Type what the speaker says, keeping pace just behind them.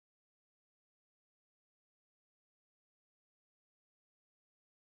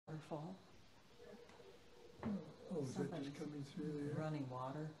waterfall. Oh, is that just coming through there? Running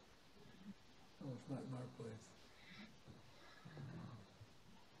water. Oh, it's not in our place.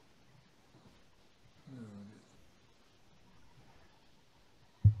 No, it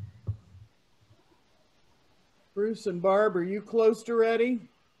is. Bruce and Barb, are you close to ready?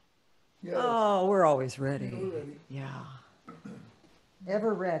 Yes. Oh, we're always ready. Yeah, we're ready. Yeah.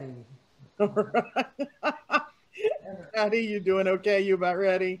 Ever ready. All right. Patty, you doing okay? You about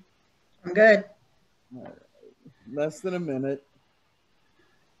ready? I'm good. All right. Less than a minute.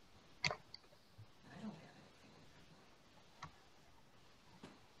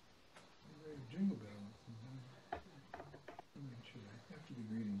 Jingle bells. Make sure. After the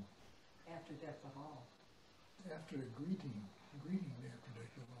greeting. After deck the hall. After the greeting after deck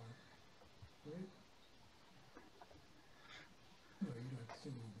the hall. Right? No, you don't have to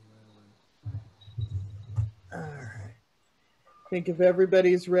sing anything right away. All right. I think if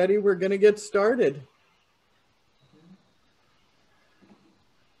everybody's ready, we're going to get started.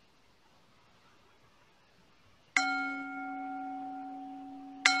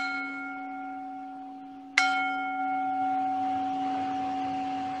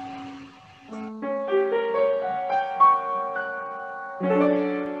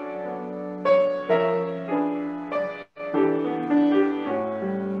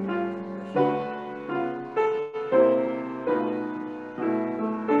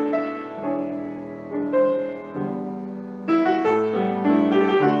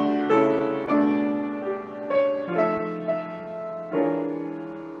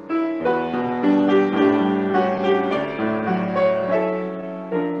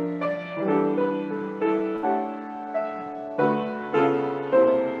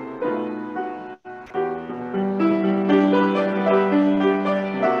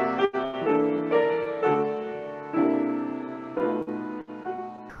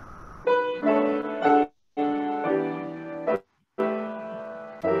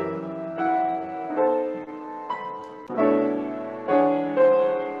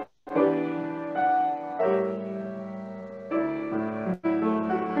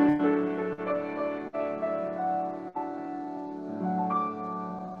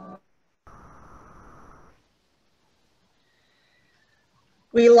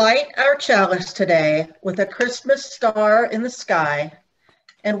 We light our chalice today with a Christmas star in the sky,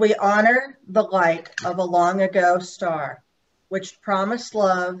 and we honor the light of a long ago star, which promised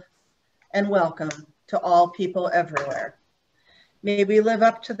love and welcome to all people everywhere. May we live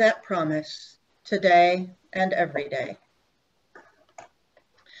up to that promise today and every day.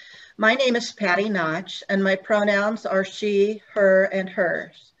 My name is Patty Notch, and my pronouns are she, her, and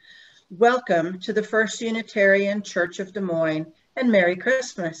hers. Welcome to the First Unitarian Church of Des Moines, and Merry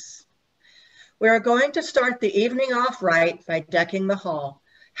Christmas. We are going to start the evening off right by decking the hall,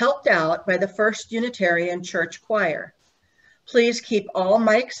 helped out by the First Unitarian Church Choir. Please keep all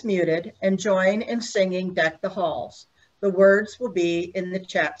mics muted and join in singing Deck the Halls. The words will be in the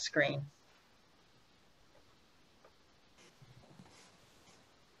chat screen.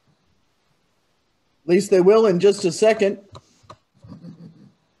 At least they will in just a second.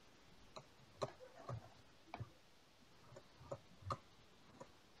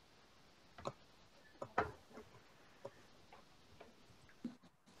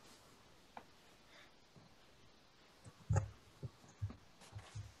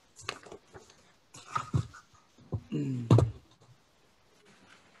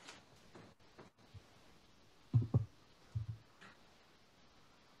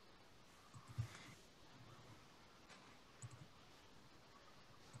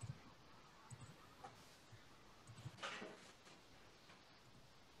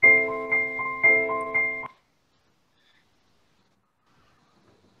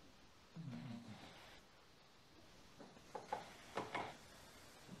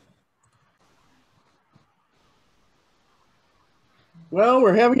 Well,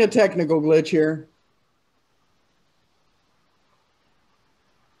 we're having a technical glitch here.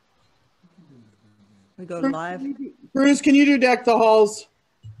 We go live. Bruce, can you do Deck the Halls?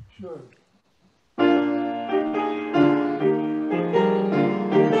 Sure.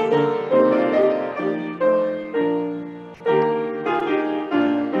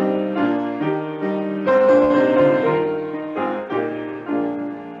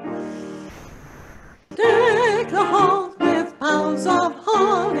 Deck the halls with boughs of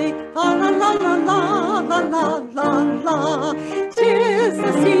holly. La la la la la la la la. 'Tis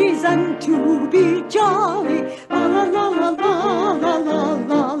the season to be jolly. La la la la la la la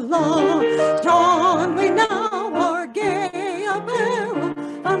la la. John, we now are gay apparel.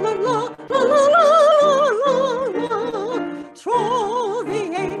 La la la la la la la la. Throw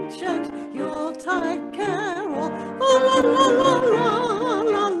the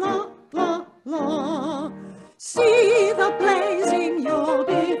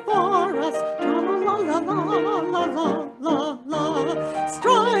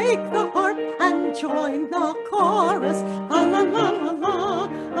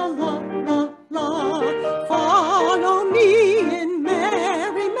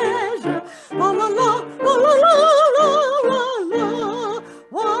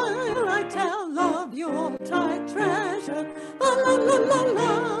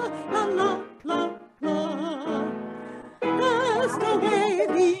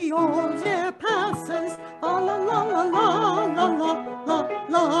the old year passes, la la la la la la la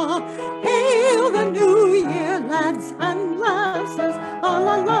la. Hail the new year, lads and lasses, la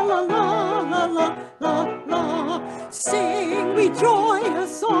la la la la la la la la. Sing we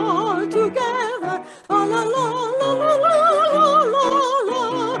joyous all together, la la la la la la la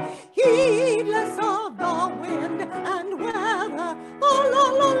la. Heedless of the wind and weather, la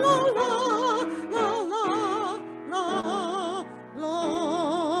la la la la la la la la.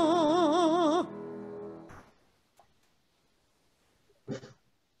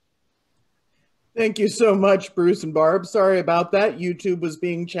 Thank you so much, Bruce and Barb. Sorry about that. YouTube was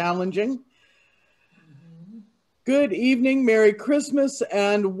being challenging. Good evening, Merry Christmas,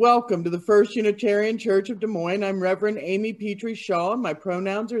 and welcome to the First Unitarian Church of Des Moines. I'm Reverend Amy Petrie Shaw, and my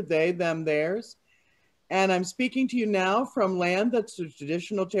pronouns are they, them, theirs. And I'm speaking to you now from land that's the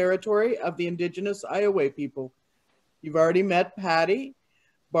traditional territory of the indigenous Iowa people. You've already met Patty.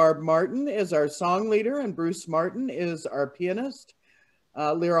 Barb Martin is our song leader, and Bruce Martin is our pianist.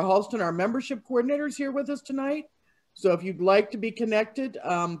 Lyra Halston, our membership coordinator, is here with us tonight. So if you'd like to be connected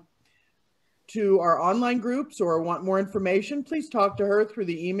to our online groups or want more information, please talk to her through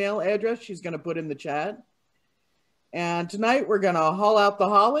the email address she's going to put in the chat. And tonight we're going to haul out the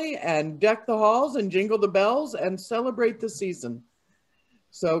holly and deck the halls and jingle the bells and celebrate the season.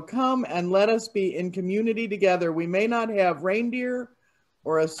 So come and let us be in community together. We may not have reindeer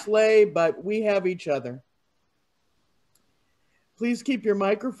or a sleigh, but we have each other. Please keep your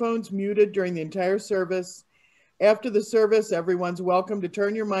microphones muted during the entire service. After the service, everyone's welcome to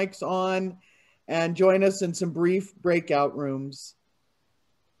turn your mics on and join us in some brief breakout rooms.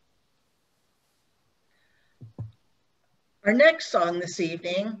 Our next song this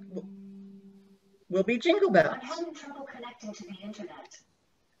evening will be Jingle Bells. I'm having trouble connecting to the internet.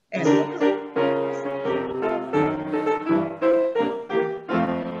 And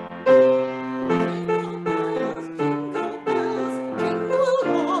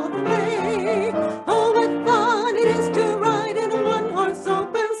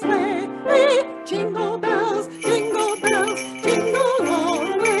Jingle bells, jingle bells, jingle all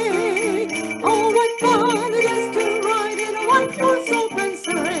the way. Oh, what fun it is to ride in a one-horse open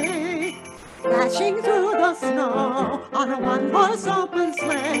sleigh. Dashing through the snow on a one-horse open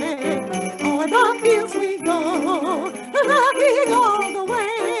sleigh. O'er the fields we go, laughing all the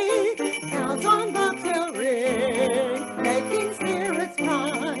way. Bells on bobtail ring, making spirits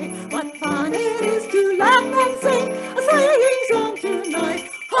high. What fun it is to laugh and sing a sleighing song tonight.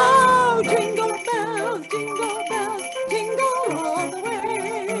 Oh, jingle bells, jingle all the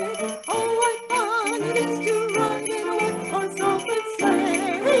way. Oh, what fun it is to ride in a one-horse open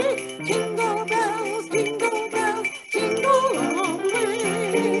sleigh. Jingle bells, jingle all the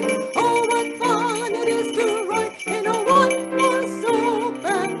way. Oh, what fun it is to ride in a one-horse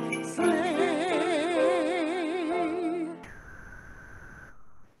open sleigh.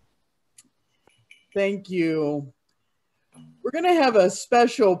 Thank you. We're going to have a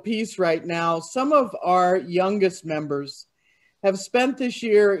special piece right now. Some of our youngest members have spent this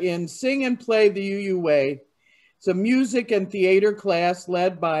year in Sing and Play the UU Way. It's a music and theater class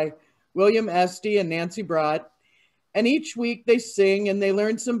led by William Esty and Nancy Brott. And each week they sing and they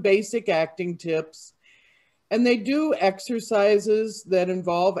learn some basic acting tips. And they do exercises that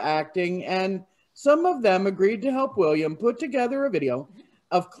involve acting. And some of them agreed to help William put together a video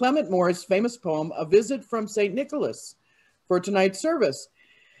of Clement Moore's famous poem, A Visit from St. Nicholas, for tonight's service.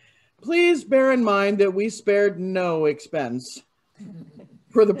 Please bear in mind that we spared no expense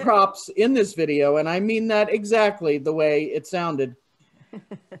for the props in this video, and I mean that exactly the way it sounded.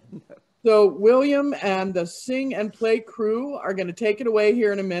 So William and the Sing and Play crew are going to take it away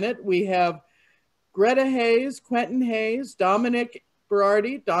here in a minute. We have Greta Hayes, Quentin Hayes, Dominic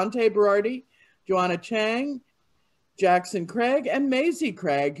Berardi, Dante Berardi, Joanna Chang, Jackson Craig, and Maisie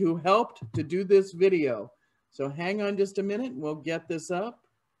Craig, who helped to do this video. So hang on just a minute and we'll get this up.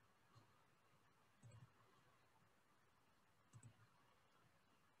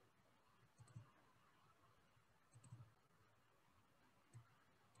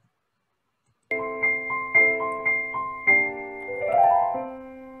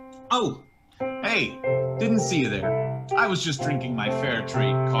 Oh, hey, didn't see you there. I was just drinking my fair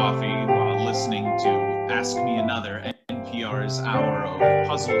trade coffee while listening to Ask Me Another, NPR's hour of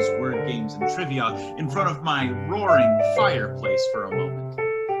puzzles, word games, and trivia in front of my roaring fireplace for a moment.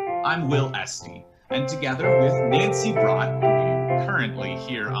 I'm Will Esty, and together with Nancy Brott, who you currently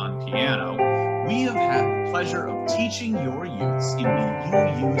hear on piano, we have had the pleasure of teaching your youths in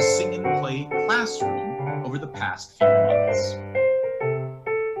the UU Sing and Play classroom over the past few months.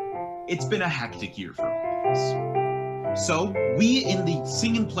 It's been a hectic year for all of us. So we in the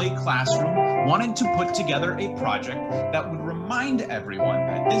Sing and Play classroom wanted to put together a project that would remind everyone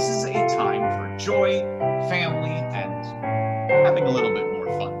that this is a time for joy, family, and having a little bit more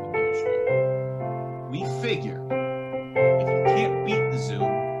fun than usual. We figure if you can't beat the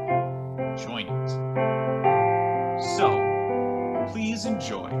Zoom, join it. So please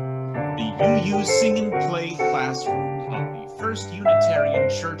enjoy the UU Sing and Play classroom of the First Unitarian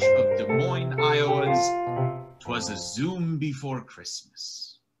Church of Des Moines, Iowa's 'Twas a Zoom Before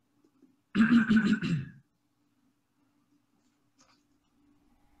Christmas.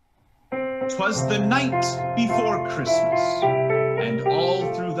 'Twas the night before Christmas, and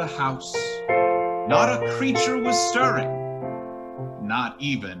all through the house, not a creature was stirring, not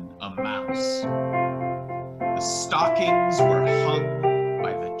even a mouse. The stockings were hung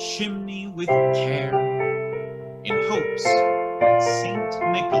by the chimney with care, in hopes that Saint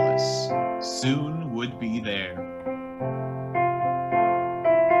Nicholas soon would be there.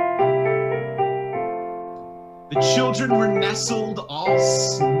 The children were nestled all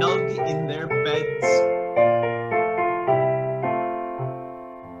snug in their beds,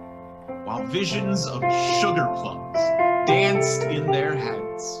 while visions of sugar plums danced in their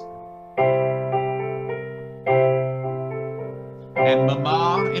heads. And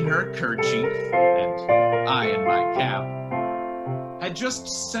Mama in her kerchief, and I in my cap, had just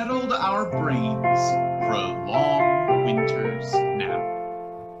settled our brains for a long winter's nap.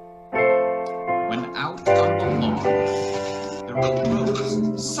 When out on the lawn, there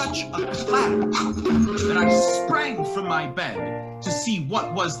arose such a clatter that I sprang from my bed to see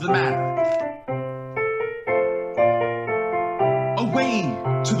what was the matter. Away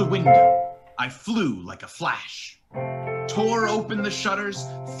to the window I flew like a flash, tore open the shutters,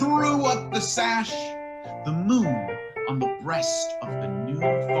 threw up the sash. The moon on the breast of the new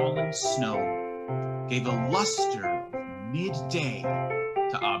fallen snow gave a luster of midday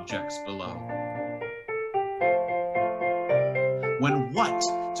to objects below. When what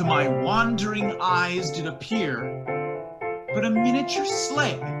to my wandering eyes did appear but a miniature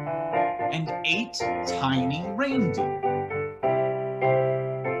sleigh and 8 tiny reindeer,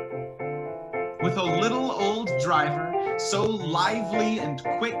 with a little old driver so lively and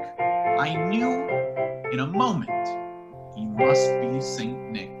quick, I knew in a moment he must be Saint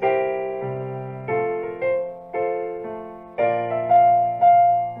Nick.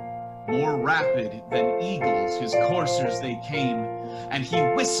 More rapid than eagles his coursers they came, and he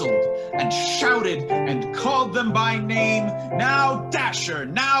whistled and shouted and called them by name. Now Dasher,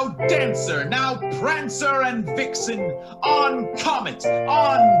 now Dancer, now Prancer and Vixen, on Comet,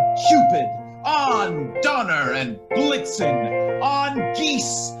 on Cupid, on Donner and Blitzen, on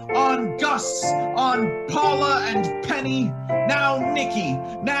Geese, on Gus, on Paula and Penny, now Nicky,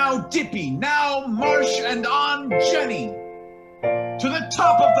 now Dippy, now Marsh, and on Jenny. To the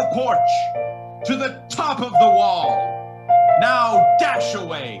top of the porch, to the top of the wall. Now dash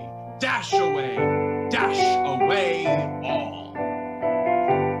away, dash away, dash away all.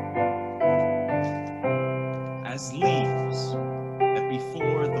 As leaves that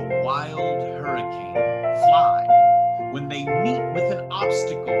before the wild hurricane fly, when they meet with an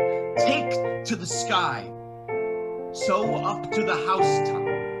obstacle, take to the sky, so up to the housetop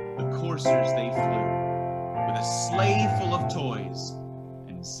the coursers they flew, with a sleigh full of toys,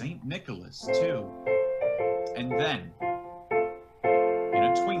 and Saint Nicholas too. And then, in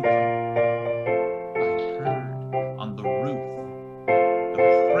a twinkling, I heard on the roof the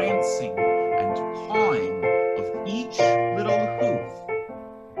prancing and pawing of each little hoof.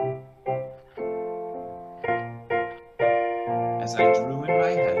 As I drew in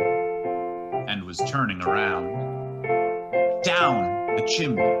my head and was turning around, down the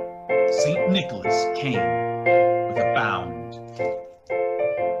chimney Saint Nicholas came with a bound.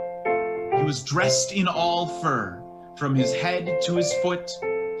 He was dressed in all fur, from his head to his foot,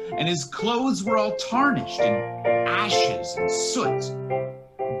 and his clothes were all tarnished in ashes and soot.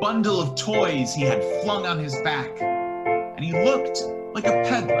 A bundle of toys he had flung on his back, and he looked like a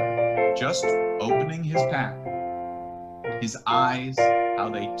peddler just opening his pack. His eyes, how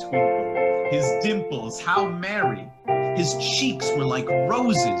they twinkled, his dimples, how merry. His cheeks were like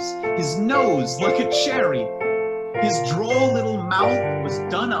roses, his nose like a cherry. His droll little mouth was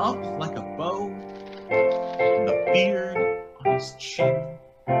done up like a bow, and the beard on his chin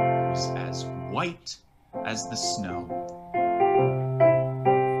was as white as the snow.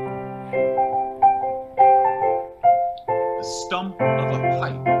 The stump of a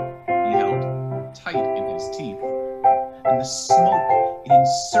pipe he held tight in his teeth, and the smoke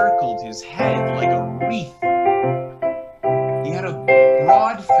encircled his head like a wreath. He had a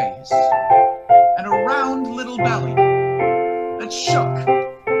broad face and a round little belly,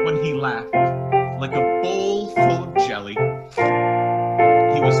 laughed like a bowl full of jelly.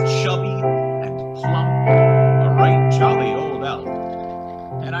 He was chubby and plump, a right jolly old elf,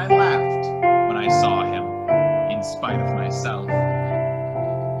 and I laughed when I saw him, in spite of myself.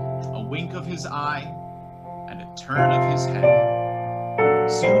 A wink of his eye and a turn of his head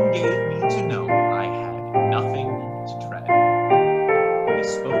soon gave me to know I had nothing to dread. He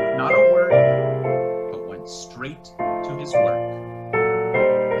spoke not a word, but went straight to his work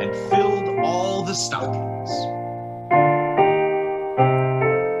and filled all the stockings.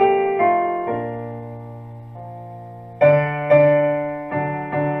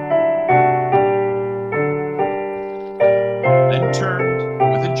 Then turned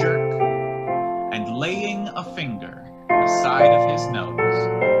with a jerk and laying a finger aside of his nose,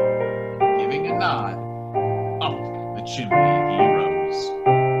 giving a nod, up the chimney he rose.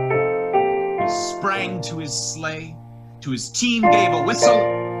 He sprang to his sleigh, to his team gave a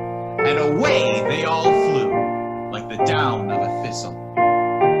whistle, and away they all flew like the down of a thistle.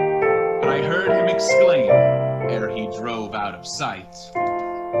 But I heard him exclaim, ere he drove out of sight,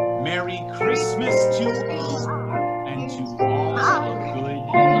 "Merry Christmas to all, and to all a good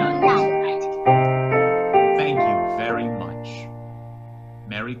night." Thank you very much.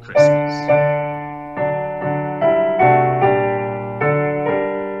 Merry Christmas.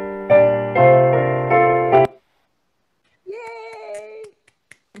 Yay!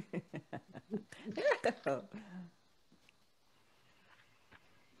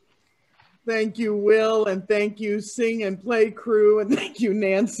 Thank you, Will, and thank you, Sing and Play crew, and thank you,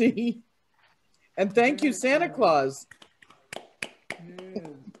 Nancy. And thank you, Santa Claus.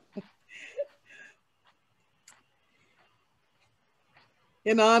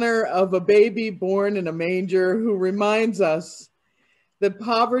 In honor of a baby born in a manger who reminds us that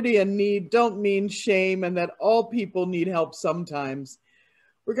poverty and need don't mean shame and that all people need help sometimes,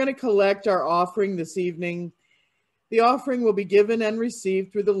 we're going to collect our offering this evening. The offering will be given and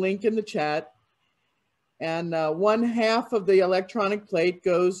received through the link in the chat. And 1/2 of the electronic plate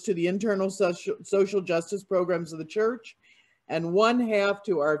goes to the internal social justice programs of the church, and 1/2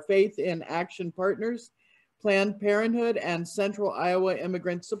 to our Faith in Action partners, Planned Parenthood and Central Iowa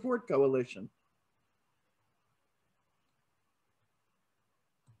Immigrant Support Coalition.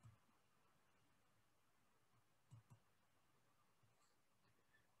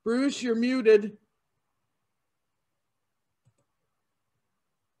 Bruce, you're muted.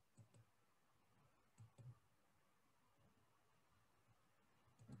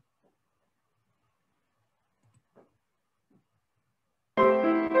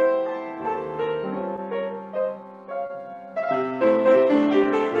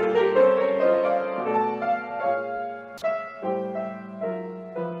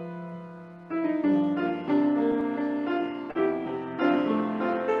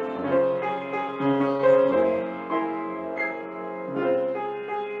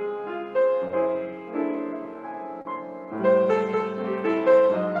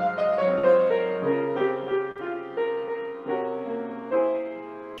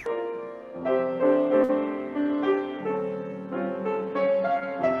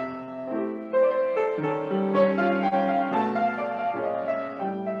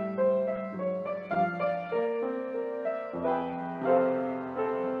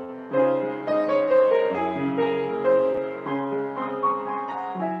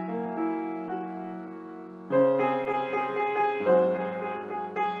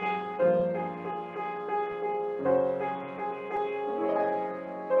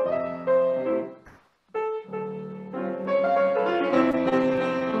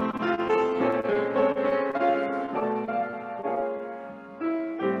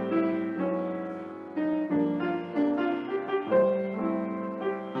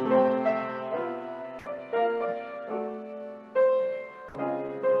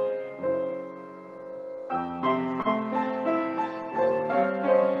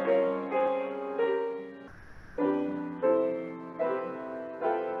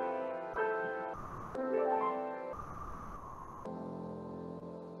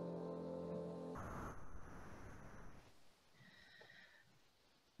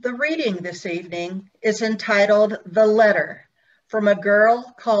 The reading this evening is entitled "The Letter from a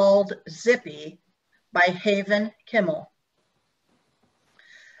Girl Called Zippy" by Haven Kimmel.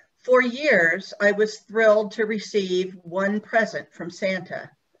 For years, I was thrilled to receive one present from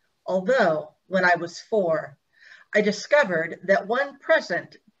Santa, although when I was 4, I discovered that one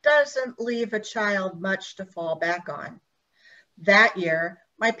present doesn't leave a child much to fall back on. That year,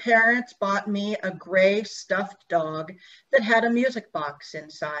 my parents bought me a gray stuffed dog that had a music box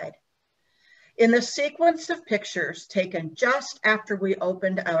inside. In the sequence of pictures taken just after we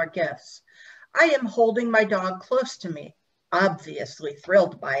opened our gifts, I am holding my dog close to me, obviously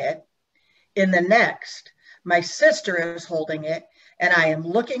thrilled by it. In the next, my sister is holding it, and I am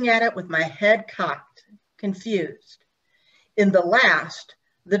looking at it with my head cocked, confused. In the last,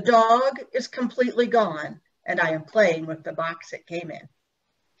 the dog is completely gone, and I am playing with the box it came in.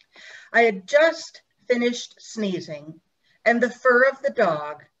 I had just finished sneezing, and the fur of the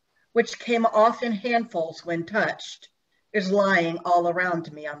dog, which came off in handfuls when touched, is lying all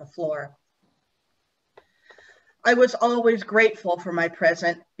around me on the floor. I was always grateful for my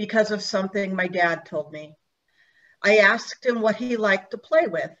present because of something my dad told me. I asked him what he liked to play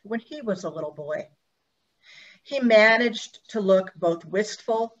with when he was a little boy. He managed to look both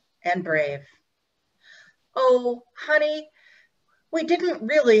wistful and brave. "Oh, honey, we didn't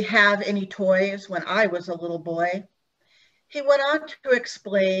really have any toys when I was a little boy." He went on to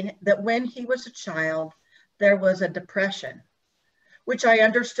explain that when he was a child, there was a depression, which I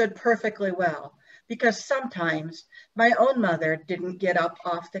understood perfectly well, because sometimes my own mother didn't get up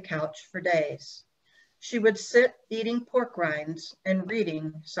off the couch for days. She would sit eating pork rinds and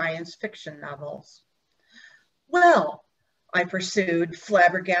reading science fiction novels. "Well," I pursued,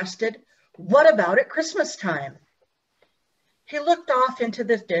 flabbergasted, "what about at Christmas time?" He looked off into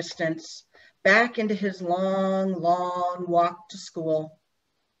the distance, back into his long, long walk to school.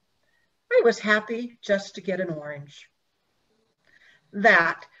 I was happy just to get an orange.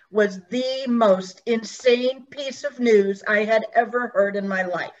 That was the most insane piece of news I had ever heard in my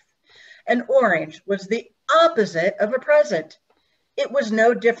life. An orange was the opposite of a present. It was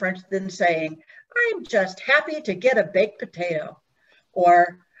no different than saying, "I'm just happy to get a baked potato,"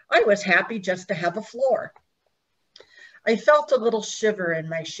 or "I was happy just to have a floor." I felt a little shiver in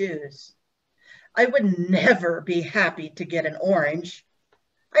my shoes. I would never be happy to get an orange.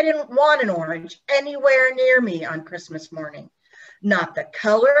 I didn't want an orange anywhere near me on Christmas morning. Not the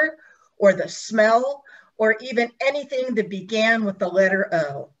color or the smell or even anything that began with the letter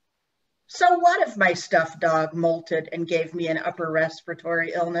O. So what if my stuffed dog molted and gave me an upper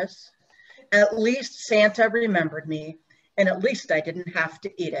respiratory illness? At least Santa remembered me, and at least I didn't have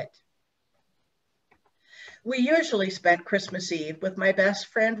to eat it. We usually spent Christmas Eve with my best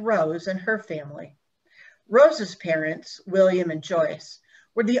friend Rose and her family. Rose's parents, William and Joyce,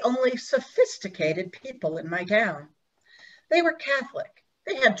 were the only sophisticated people in my town. They were Catholic.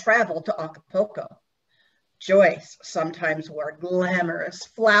 They had traveled to Acapulco. Joyce sometimes wore glamorous,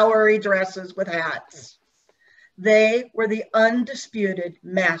 flowery dresses with hats. They were the undisputed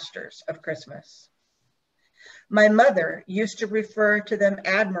masters of Christmas. My mother used to refer to them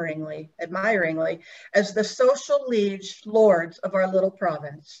admiringly as the social liege lords of our little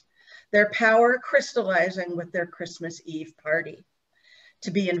province, their power crystallizing with their Christmas Eve party.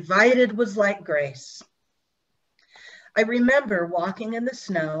 To be invited was like grace. I remember walking in the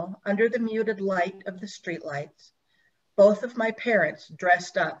snow under the muted light of the streetlights, both of my parents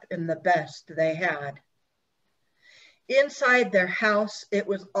dressed up in the best they had. Inside their house, it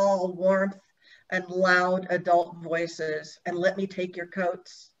was all warmth and loud adult voices and "let me take your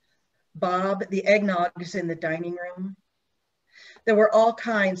coats." Bob, the eggnog is in the dining room. There were all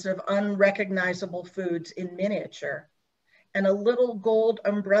kinds of unrecognizable foods in miniature, and a little gold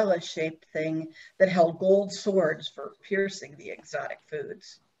umbrella-shaped thing that held gold swords for piercing the exotic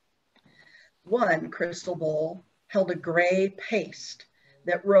foods. One crystal bowl held a gray paste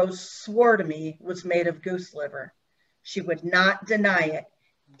that Rose swore to me was made of goose liver. She would not deny it,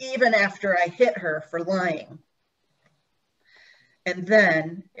 even after I hit her for lying. And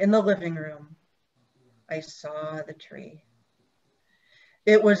then, in the living room, I saw the tree.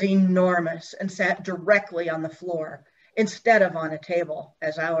 It was enormous and sat directly on the floor, instead of on a table,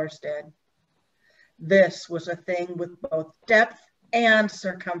 as ours did. This was a thing with both depth and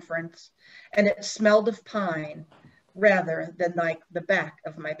circumference, and it smelled of pine rather than like the back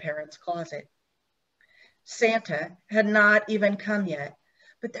of my parents' closet. Santa had not even come yet,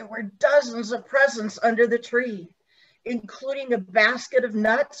 but there were dozens of presents under the tree, including a basket of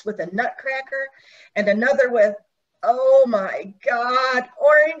nuts with a nutcracker and another with, oh my God,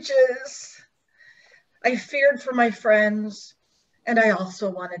 oranges. I feared for my friends, and I also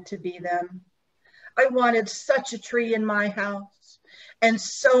wanted to be them. I wanted such a tree in my house and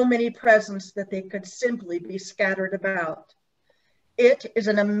so many presents that they could simply be scattered about. It is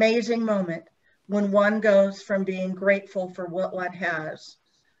an amazing moment when one goes from being grateful for what one has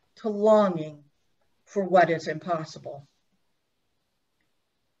to longing for what is impossible.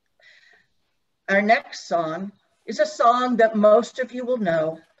 Our next song is a song that most of you will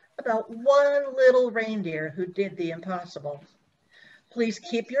know about one little reindeer who did the impossible. Please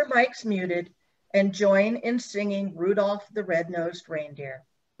keep your mics muted and join in singing Rudolph the Red-Nosed Reindeer.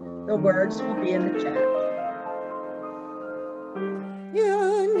 The words will be in the chat.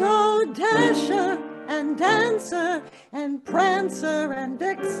 You know Dasher and Dancer and Prancer and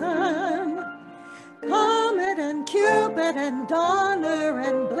Vixen, Comet and Cupid and Donner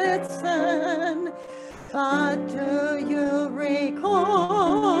and Blitzen. But do you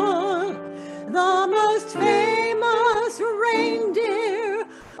recall the most famous reindeer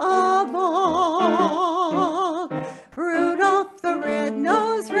of all? Rudolph the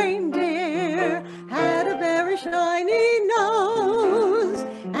Red-Nosed Reindeer had a very shiny nose,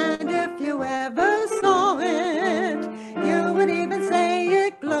 and if you ever saw it, you would even say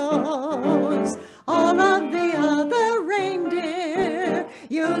it glows. All of the other reindeer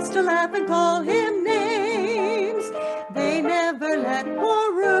used to laugh and call him names. They never let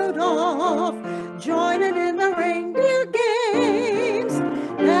poor Rudolph join in the reindeer games.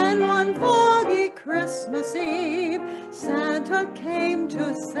 Then one foggy Christmas Eve, Santa came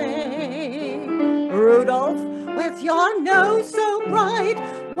to say, Rudolph, with your nose so bright,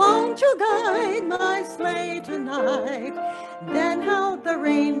 won't you guide my sleigh tonight? Then how the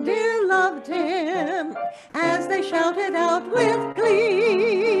reindeer loved him as they shouted out with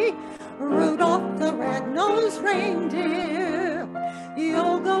glee, Rudolph the Red-Nosed Reindeer,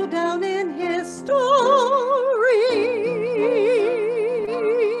 you'll go down in history.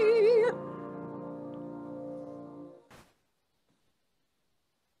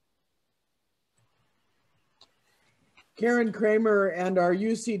 Karen Kramer and our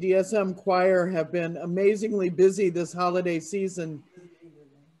UCDSM choir have been amazingly busy this holiday season.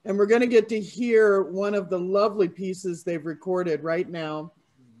 And we're going to get to hear one of the lovely pieces they've recorded right now.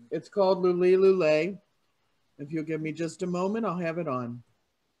 It's called Lule Lule. If you'll give me just a moment, I'll have it on.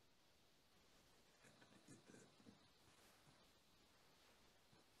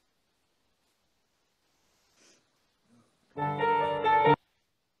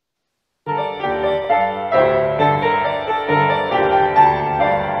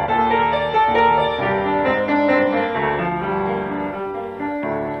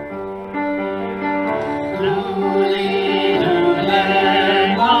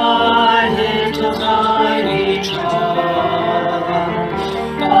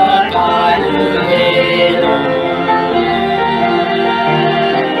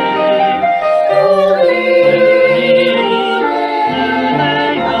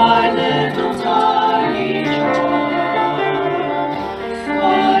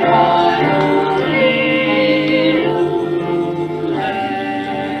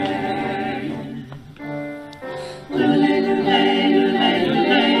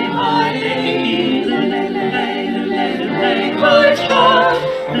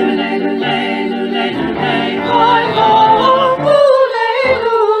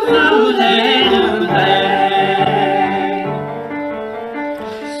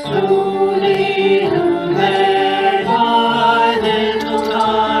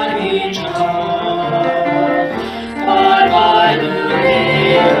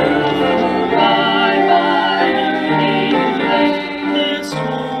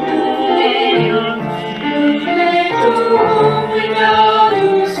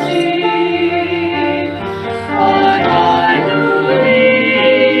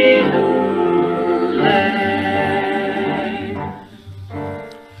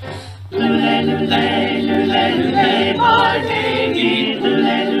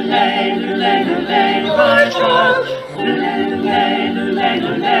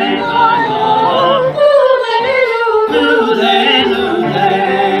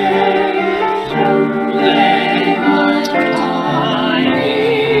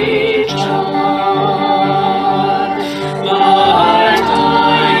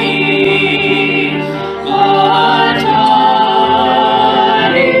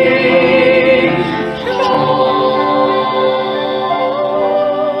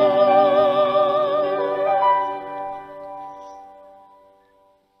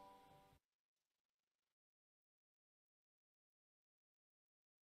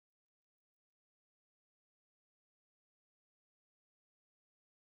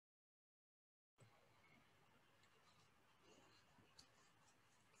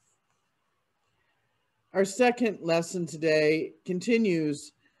 Our second lesson today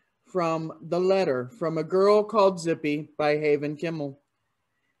continues from The Letter from a Girl Called Zippy by Haven Kimmel.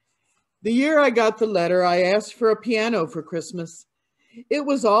 The year I got the letter, I asked for a piano for Christmas. It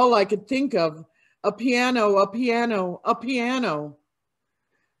was all I could think of. A piano, a piano, a piano.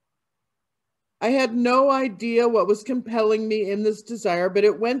 I had no idea what was compelling me in this desire, but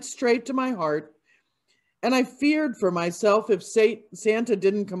it went straight to my heart, and I feared for myself if Santa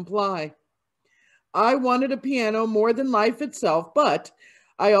didn't comply. I wanted a piano more than life itself, but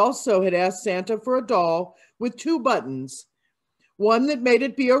I also had asked Santa for a doll with 2 buttons, one that made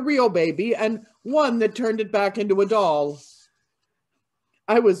it be a real baby and one that turned it back into a doll.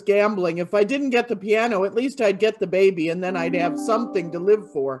 I was gambling. If I didn't get the piano, at least I'd get the baby, and then I'd have something to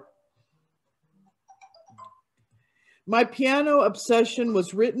live for. My piano obsession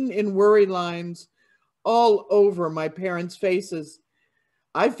was written in worry lines all over my parents' faces.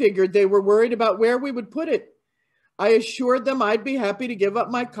 I figured they were worried about where we would put it. I assured them I'd be happy to give up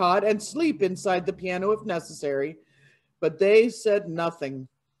my cot and sleep inside the piano if necessary, but they said nothing.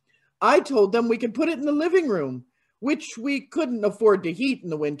 I told them we could put it in the living room, which we couldn't afford to heat in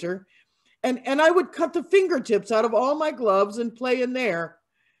the winter, and I would cut the fingertips out of all my gloves and play in there.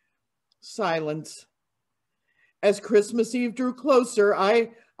 Silence. As Christmas Eve drew closer, I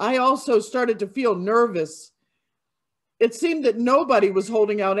also started to feel nervous. It seemed that nobody was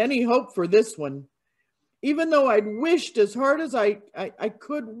holding out any hope for this one, even though I'd wished as hard as I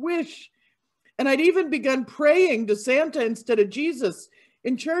could wish. And I'd even begun praying to Santa instead of Jesus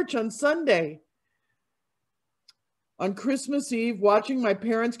in church on Sunday. On Christmas Eve, watching my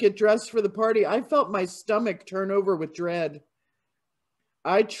parents get dressed for the party, I felt my stomach turn over with dread.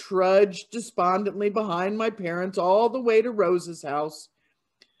 I trudged despondently behind my parents all the way to Rose's house.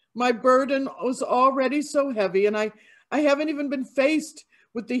 My burden was already so heavy, and I haven't even been faced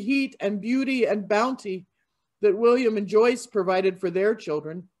with the heat and beauty and bounty that William and Joyce provided for their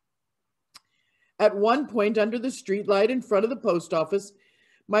children. At one point, under the streetlight in front of the post office,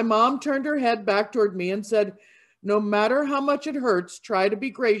 my mom turned her head back toward me and said, "No matter how much it hurts, try to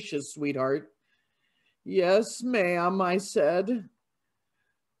be gracious, sweetheart." "Yes, ma'am," I said.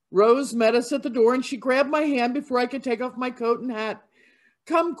 Rose met us at the door and she grabbed my hand before I could take off my coat and hat.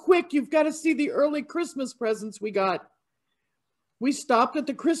 "Come quick, you've got to see the early Christmas presents we got." We stopped at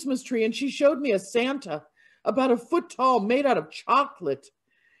the Christmas tree and she showed me a Santa, about a foot tall, made out of chocolate.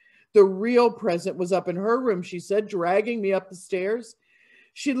 The real present was up in her room, she said, dragging me up the stairs.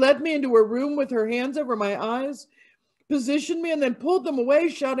 She led me into her room with her hands over my eyes, positioned me, and then pulled them away,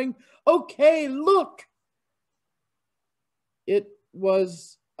 shouting, "Okay, look." It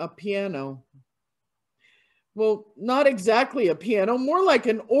was a piano. Well, not exactly a piano, more like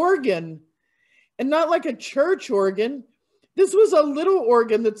an organ, and not like a church organ. This was a little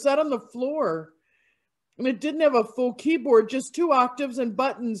organ that sat on the floor, and it didn't have a full keyboard, just 2 octaves and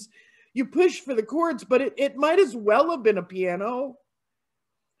buttons. You push for the chords, but it might as well have been a piano.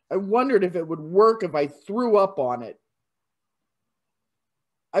 I wondered if it would work if I threw up on it.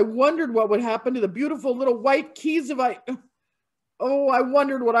 I wondered what would happen to the beautiful little white keys if I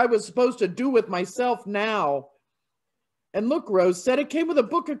wondered what I was supposed to do with myself now. And look, Rose said it came with a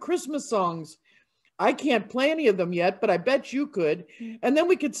book of Christmas songs. I can't play any of them yet, but I bet you could. And then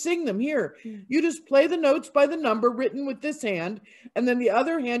we could sing them. Here, you just play the notes by the number written with this hand, and then the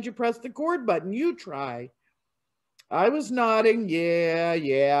other hand you press the chord button. You try. I was nodding.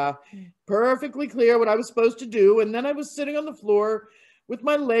 Yeah. Perfectly clear what I was supposed to do. And then I was sitting on the floor with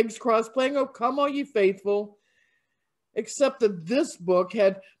my legs crossed, playing "Oh, Come All Ye Faithful," except that this book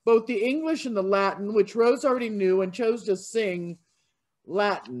had both the English and the Latin, which Rose already knew and chose to sing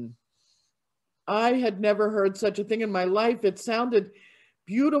Latin. I had never heard such a thing in my life. It sounded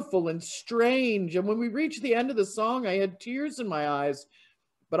beautiful and strange. And when we reached the end of the song, I had tears in my eyes,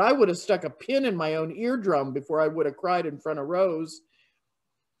 but I would have stuck a pin in my own eardrum before I would have cried in front of Rose.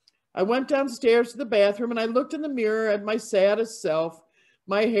 I went downstairs to the bathroom and I looked in the mirror at my saddest self,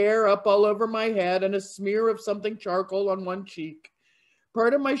 my hair up all over my head and a smear of something charcoal on one cheek.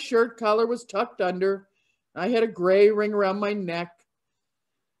 Part of my shirt collar was tucked under. I had a gray ring around my neck.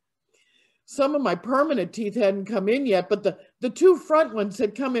 Some of my permanent teeth hadn't come in yet, but the 2 front ones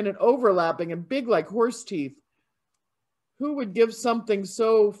had come in and overlapping and big like horse teeth. Who would give something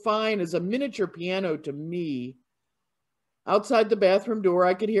so fine as a miniature piano to me? Outside the bathroom door,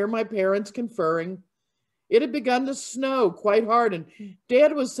 I could hear my parents conferring. It had begun to snow quite hard, and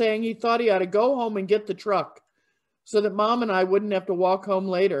Dad was saying he thought he ought to go home and get the truck so that Mom and I wouldn't have to walk home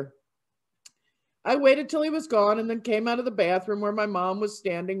later. I waited till he was gone and then came out of the bathroom where my mom was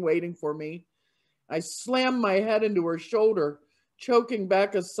standing waiting for me. I slammed my head into her shoulder, choking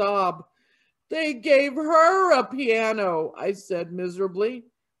back a sob. "They gave her a piano," I said miserably.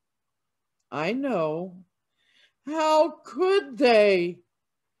 "I know. How could they?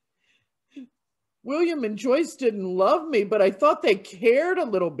 William and Joyce didn't love me, but I thought they cared a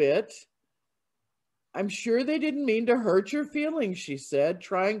little bit." "I'm sure they didn't mean to hurt your feelings," she said,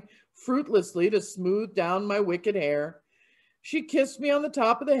 trying fruitlessly to smooth down my wicked hair. She kissed me on the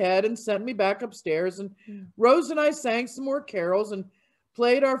top of the head and sent me back upstairs, and Rose and I sang some more carols and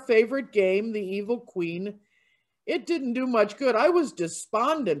played our favorite game, the Evil Queen. It didn't do much good. I was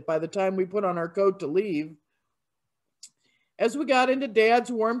despondent by the time we put on our coat to leave. As we got into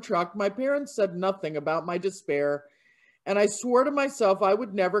Dad's warm truck, my parents said nothing about my despair, and I swore to myself I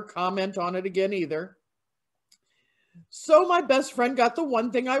would never comment on it again either. So my best friend got the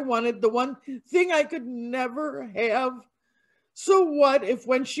one thing I wanted, the one thing I could never have. So what if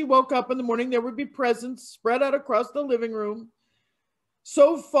when she woke up in the morning, there would be presents spread out across the living room,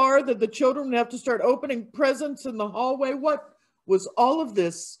 so far that the children would have to start opening presents in the hallway? What was all of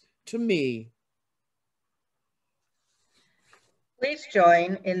this to me? Please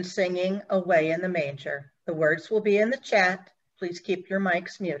join in singing Away in the Manger. The words will be in the chat. Please keep your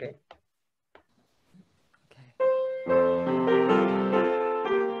mics muted.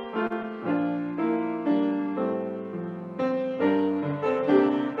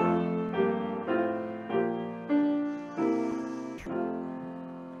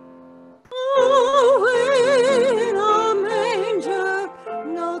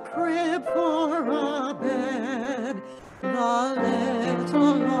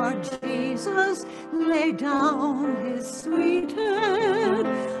 Lay down his sweet head.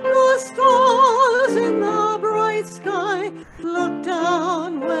 The stars in the bright sky looked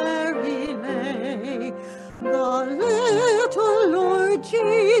down where he lay. The little Lord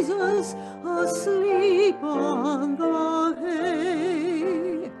Jesus asleep on the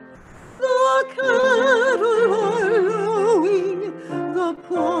hay. The cattle are lowing, the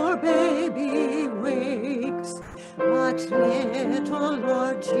poor baby wakes, but little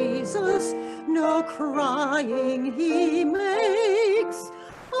Lord Jesus no crying he makes.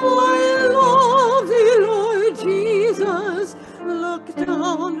 I love thee, Lord Jesus, look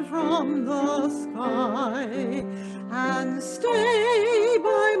down from the sky and stay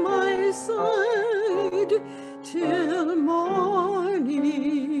by my side till morning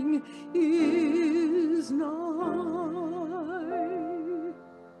is nigh.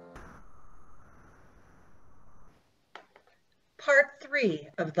 Part 3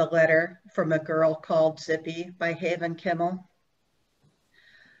 of the letter from a girl called Zippy by Haven Kimmel.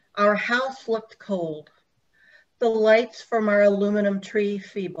 Our house looked cold. The lights from our aluminum tree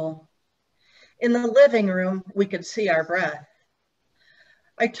feeble. In the living room, we could see our breath.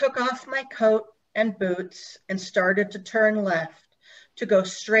 I took off my coat and boots and started to turn left to go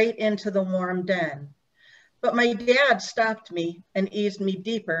straight into the warm den. But my dad stopped me and eased me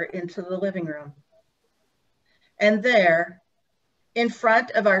deeper into the living room. And there, in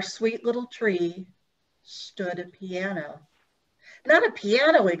front of our sweet little tree, stood a piano. Not a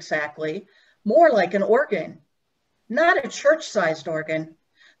piano exactly, more like an organ. Not a church-sized organ,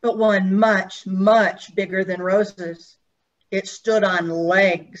 but one much, much bigger than Rose's. It stood on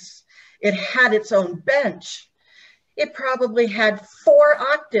legs. It had its own bench. It probably had 4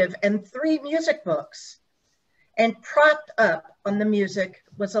 octave and 3 music books. And propped up on the music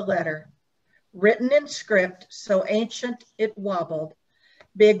was a letter, written in script so ancient it wobbled,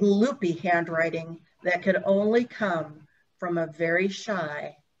 big loopy handwriting that could only come from a very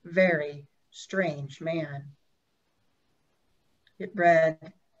shy, very strange man. It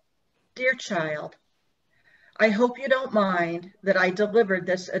read, "Dear child, I hope you don't mind that I delivered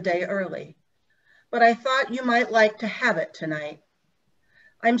this a day early, but I thought you might like to have it tonight.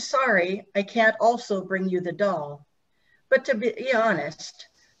 I'm sorry I can't also bring you the doll, but to be honest,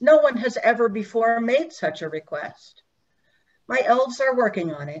 no one has ever before made such a request. My elves are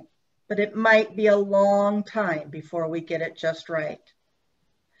working on it, but it might be a long time before we get it just right.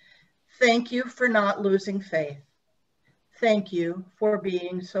 Thank you for not losing faith. Thank you for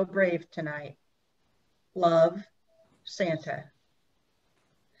being so brave tonight. Love, Santa."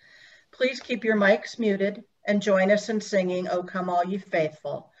 Please keep your mics muted and join us in singing "O Come All Ye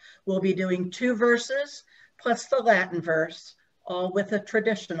Faithful." We'll be doing 2 verses plus the Latin verse, all with the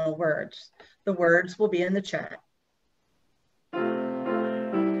traditional words. The words will be in the chat.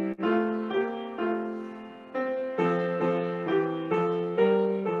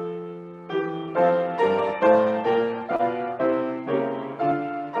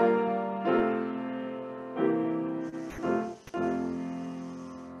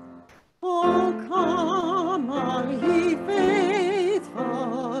 Oh, come all ye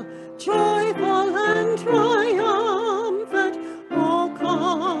faithful, joyful and triumphant. Oh,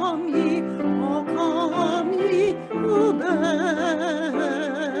 come ye,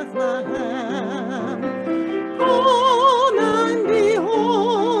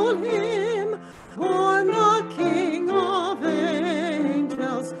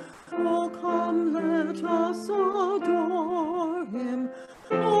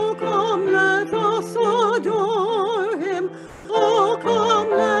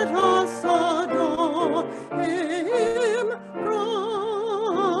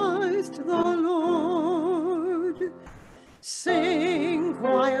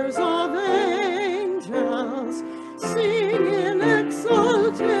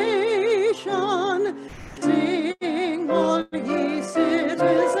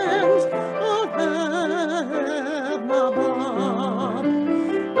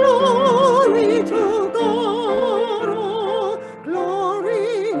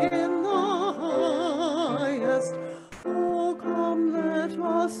 let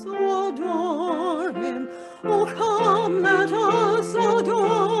us adore him. Oh, come, let us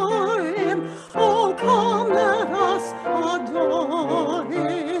adore him. Oh, come, let us adore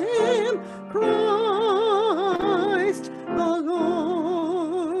him. Christ the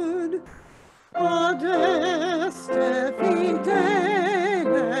Lord. Adeste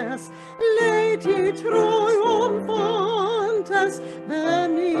fideles, leti triumphantes,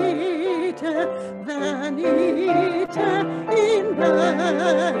 venite, venite in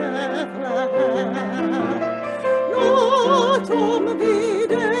Bethlehem. Natum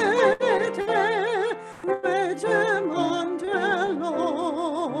videte, regem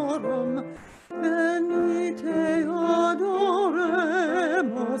angelorum, venite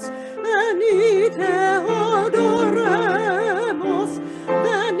adoremus, venite adoremus,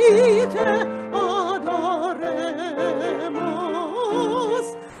 venite adoremus,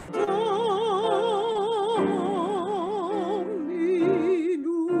 Dominum.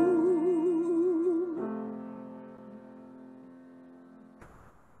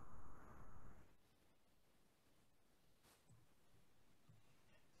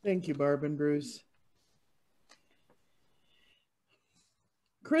 Thank you, Barb and Bruce.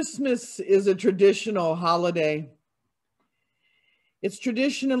 Christmas is a traditional holiday. It's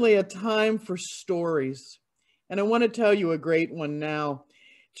traditionally a time for stories. And I want to tell you a great one now.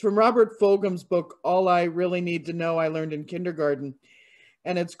 It's from Robert Fulghum's book, All I Really Need to Know I Learned in Kindergarten.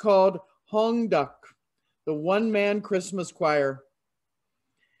 And it's called Hong Duck, the One-Man Christmas Choir.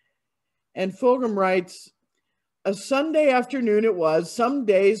 And Fulghum writes, a Sunday afternoon it was, some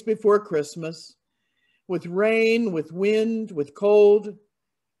days before Christmas, with rain, with wind, with cold.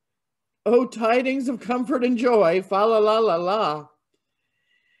 Oh, tidings of comfort and joy, fa la la la la.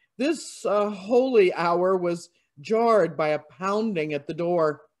 This holy hour was jarred by a pounding at the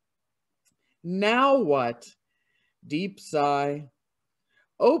door. Now what? Deep sigh.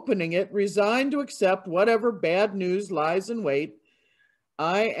 Opening it, resigned to accept whatever bad news lies in wait,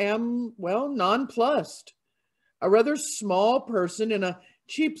 I am, well, nonplussed. A rather small person in a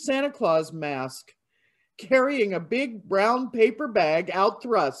cheap Santa Claus mask, carrying a big brown paper bag out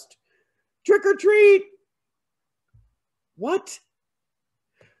thrust. Trick or treat! What?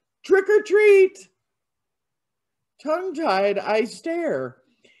 Trick or treat! Tongue-tied, I stare,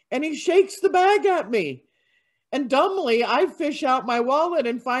 and he shakes the bag at me. And dumbly, I fish out my wallet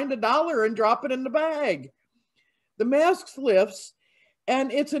and find $1 and drop it in the bag. The mask lifts,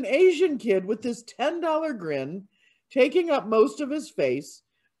 and it's an Asian kid with this $10 grin, taking up most of his face.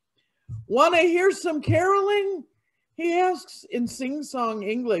 Want to hear some caroling? He asks in sing-song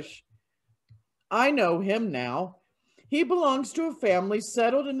English. I know him now. He belongs to a family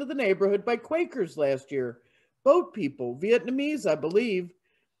settled into the neighborhood by Quakers last year. Boat people, Vietnamese, I believe,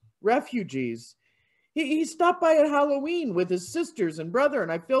 refugees. He stopped by at Halloween with his sisters and brother, and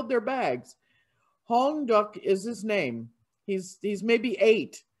I filled their bags. Hong Duck is his name. He's maybe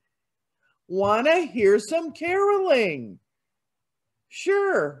 8. Wanna hear some caroling?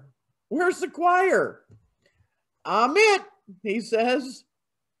 Sure. Where's the choir? I'm it, he says.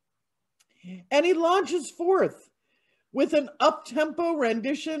 And he launches forth with an up-tempo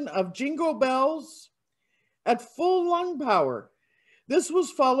rendition of Jingle Bells at full lung power. This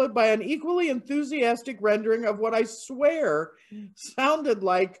was followed by an equally enthusiastic rendering of what I swear sounded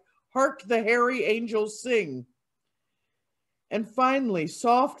like Hark the Herry Angels Sing. And finally,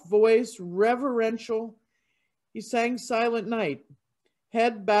 soft voice, reverential, he sang Silent Night.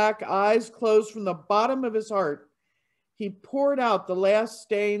 Head back, eyes closed from the bottom of his heart. He poured out the last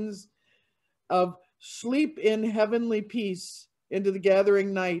stains of sleep in heavenly peace into the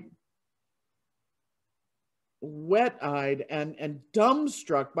gathering night. Wet-eyed and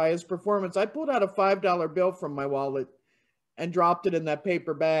dumbstruck by his performance, I pulled out a $5 bill from my wallet and dropped it in that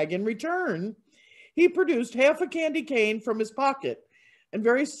paper bag. In return, he produced half a candy cane from his pocket and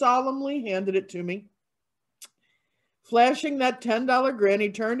very solemnly handed it to me. Flashing that $10 grin, he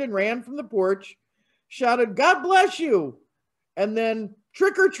turned and ran from the porch, shouted, God bless you, and then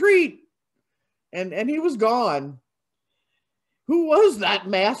trick or treat. And he was gone. Who was that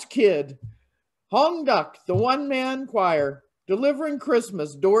masked kid? Hong Duck, the one-man choir, delivering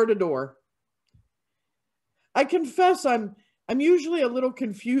Christmas door to door. I confess I'm usually a little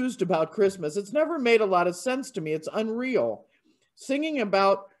confused about Christmas. It's never made a lot of sense to me. It's unreal. Singing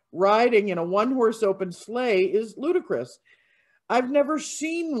about riding in a one-horse open sleigh is ludicrous. I've never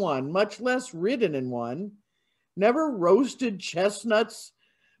seen one, much less ridden in one. Never roasted chestnuts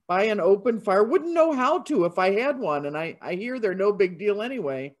by an open fire. Wouldn't know how to if I had one, and I hear they're no big deal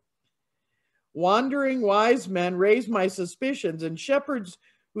anyway. Wandering wise men raise my suspicions, and shepherds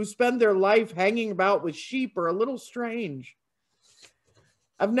who spend their life hanging about with sheep are a little strange.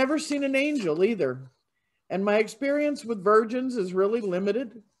 I've never seen an angel either, and my experience with virgins is really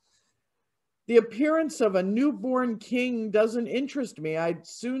limited. The appearance of a newborn king doesn't interest me. I'd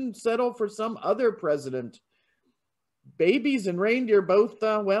soon settle for some other president. Babies and reindeer both,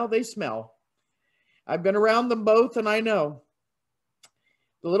 well, they smell. I've been around them both, and I know.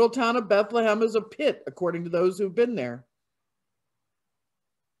 The little town of Bethlehem is a pit, according to those who've been there.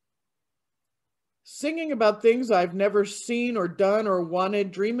 Singing about things I've never seen or done or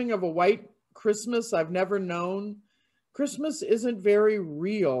wanted, dreaming of a white Christmas I've never known. Christmas isn't very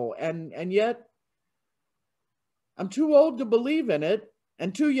real, and yet I'm too old to believe in it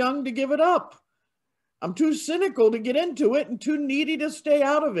and too young to give it up. I'm too cynical to get into it and too needy to stay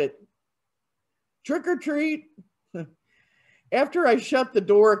out of it. Trick or treat. After I shut the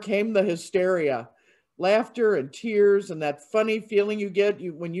door came the hysteria, laughter and tears and that funny feeling you get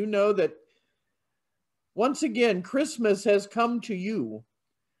when you know that once again Christmas has come to you.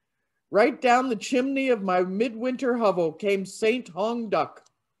 Right down the chimney of my midwinter hovel came Saint Hong Duck.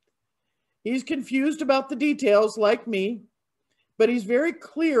 He's confused about the details like me, but he's very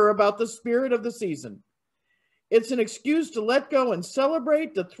clear about the spirit of the season. It's an excuse to let go and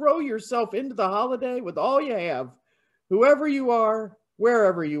celebrate, to throw yourself into the holiday with all you have, whoever you are,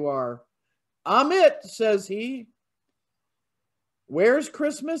 wherever you are. I'm it, says he. Where's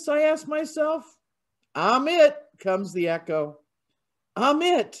Christmas, I ask myself. I'm it, comes the echo. I'm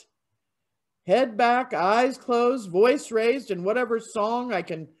it. Head back, eyes closed, voice raised in whatever song I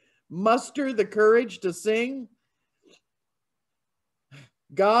can muster the courage to sing.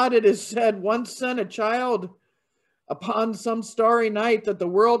 God, it is said, once sent a child upon some starry night that the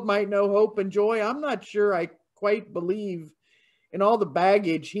world might know hope and joy. I'm not sure I quite believe in all the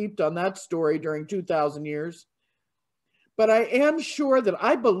baggage heaped on that story during 2,000 years. But I am sure that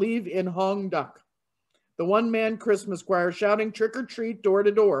I believe in Hong Duck, the one-man Christmas choir shouting trick or treat door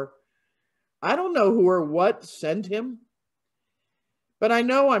to door. I don't know who or what sent him, but I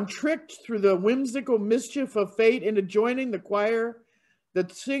know I'm tricked through the whimsical mischief of fate into joining the choir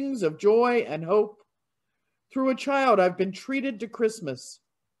that sings of joy and hope. Through a child, I've been treated to Christmas.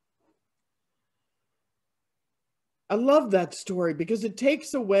 I love that story because it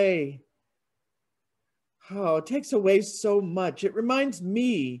takes away, it takes away so much. It reminds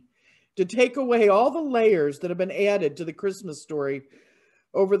me to take away all the layers that have been added to the Christmas story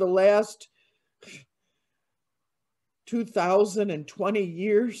over the last 2,020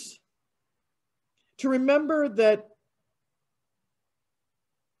 years. To remember that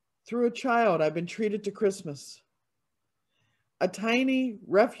through a child, I've been treated to Christmas. A tiny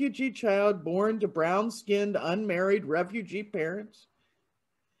refugee child born to brown-skinned, unmarried refugee parents.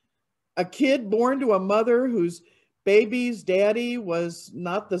 A kid born to a mother whose baby's daddy was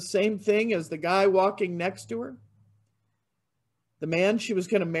not the same thing as the guy walking next to her, the man she was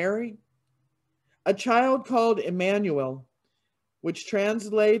going to marry. A child called Emmanuel, which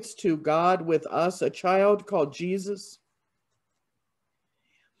translates to God with us, a child called Jesus.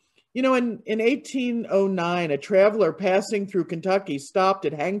 You know, in 1809, a traveler passing through Kentucky stopped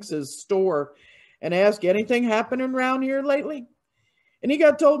at Hanks's store and asked, anything happening around here lately? And he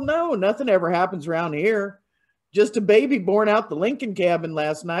got told, no, nothing ever happens around here. Just a baby born out the Lincoln cabin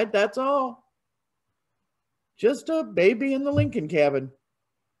last night, that's all. Just a baby in the Lincoln cabin.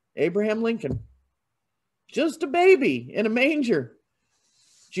 Abraham Lincoln. Just a baby in a manger.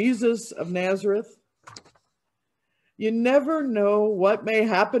 Jesus of Nazareth. You never know what may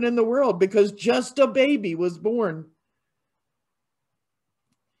happen in the world because just a baby was born.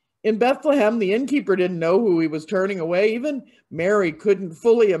 In Bethlehem, the innkeeper didn't know who he was turning away. Even Mary couldn't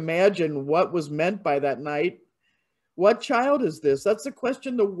fully imagine what was meant by that night. What child is this? That's the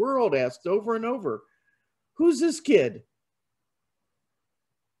question the world asks over and over. Who's this kid?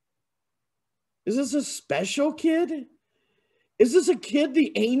 Is this a special kid? Is this a kid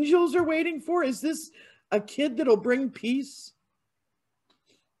the angels are waiting for? Is this a kid that'll bring peace?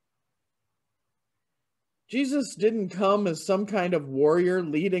 Jesus didn't come as some kind of warrior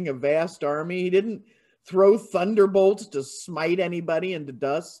leading a vast army. He didn't throw thunderbolts to smite anybody into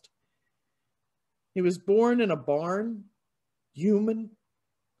dust. He was born in a barn, human.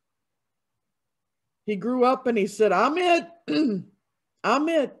 He grew up and he said, I'm it. I'm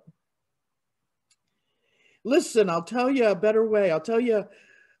it. Listen, I'll tell you a better way. I'll tell you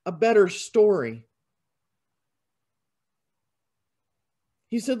a better story.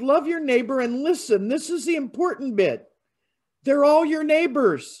 He said, love your neighbor and listen. This is the important bit. They're all your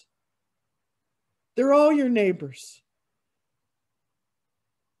neighbors. They're all your neighbors.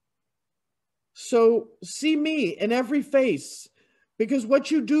 So see me in every face, because what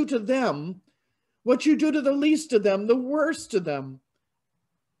you do to them, what you do to the least of them, the worst of them,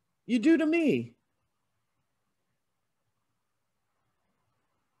 you do to me.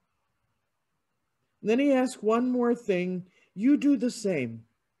 And then he asks one more thing, you do the same.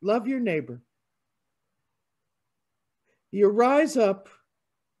 Love your neighbor. You rise up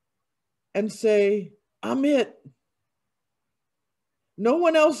and say, I'm it. No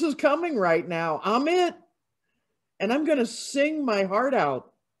one else is coming right now. I'm it. And I'm going to sing my heart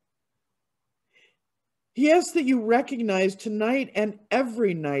out. He asks that you recognize tonight and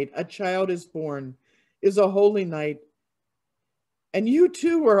every night a child is born is a holy night. And you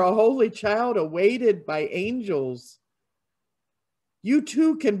too are a holy child awaited by angels. You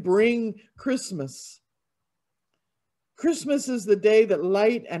too can bring Christmas. Christmas is the day that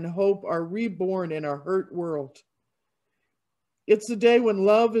light and hope are reborn in our hurt world. It's the day when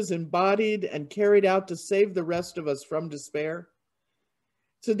love is embodied and carried out to save the rest of us from despair.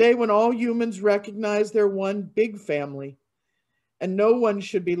 It's a day when all humans recognize they're one big family and no one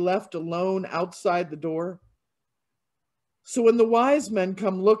should be left alone outside the door. So when the wise men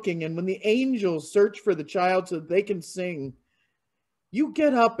come looking and when the angels search for the child so that they can sing, you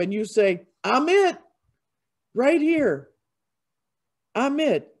get up and you say, I'm it, right here. I'm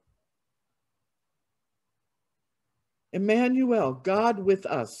it. Emmanuel, God with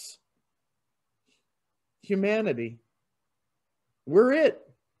us. Humanity. We're it.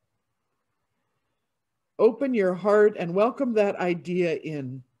 Open your heart and welcome that idea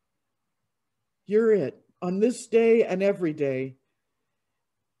in. You're it. On this day and every day,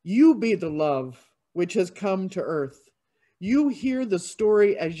 you be the love which has come to earth. You hear the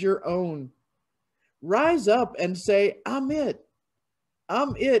story as your own. Rise up and say, I'm it.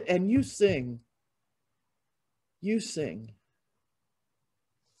 I'm it. And you sing. You sing.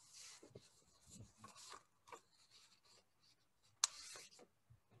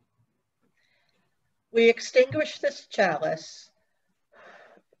 We extinguish this chalice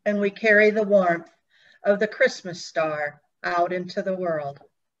and we carry the warmth of the Christmas star out into the world.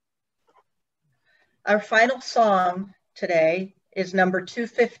 Our final song today is number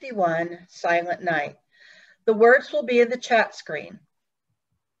 251, Silent Night. The words will be in the chat screen.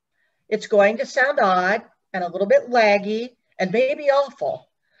 It's going to sound odd and a little bit laggy and maybe awful,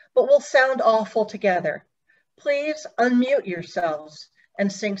 but we'll sound awful together. Please unmute yourselves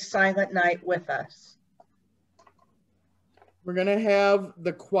and sing Silent Night with us. We're going to have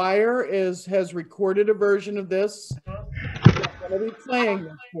the choir has recorded a version of this. We're going to be playing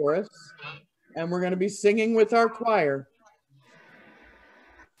this for us, and we're going to be singing with our choir.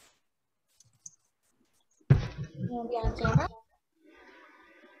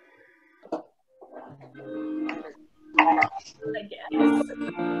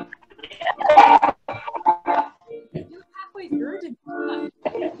 Halfway through to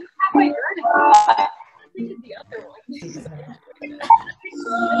halfway through to we did the other one.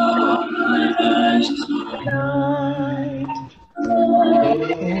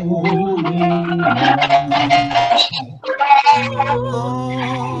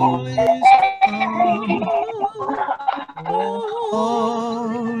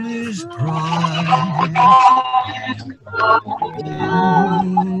 All is bright.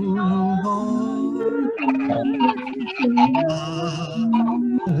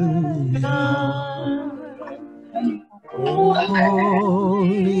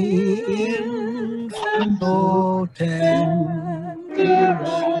 Holy infant, so tender,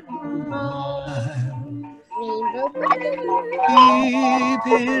 deep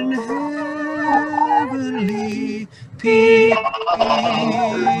in heavenly peace,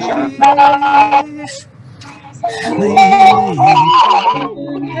 sleep,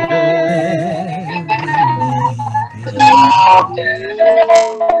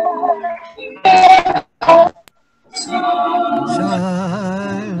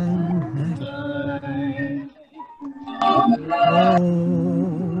 silent night, holy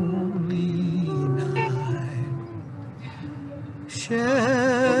night, shepherds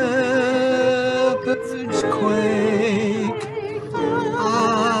quake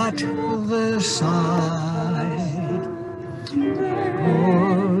at the sight,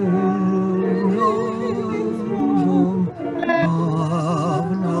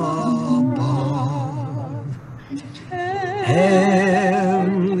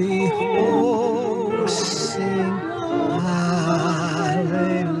 heavenly hosts sing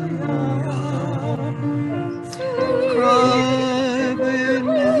hallelujah. Cry in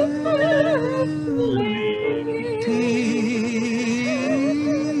heavenly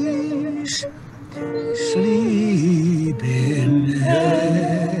peace,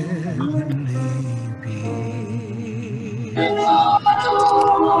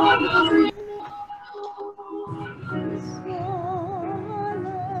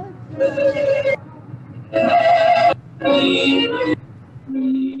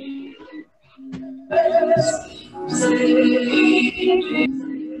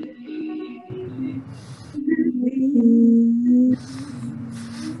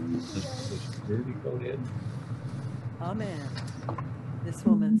 Amen. This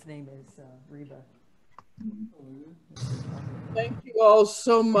woman's name is Reba. Thank you all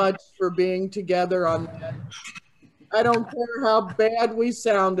so much for being together on that. I don't care how bad we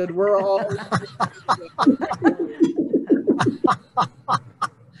sounded. We're all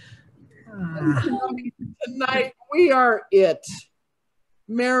tonight. We are it.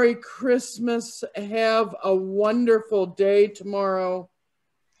 Merry Christmas. Have a wonderful day tomorrow.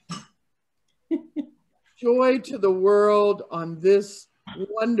 Joy to the world on this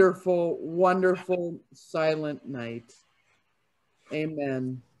wonderful, wonderful silent night.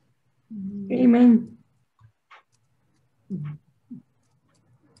 Amen. Amen.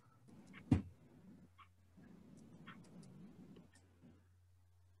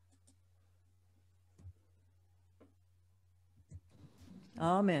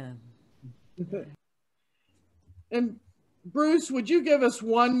 Amen. And Bruce, would you give us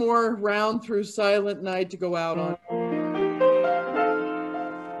one more round through Silent Night to go out on?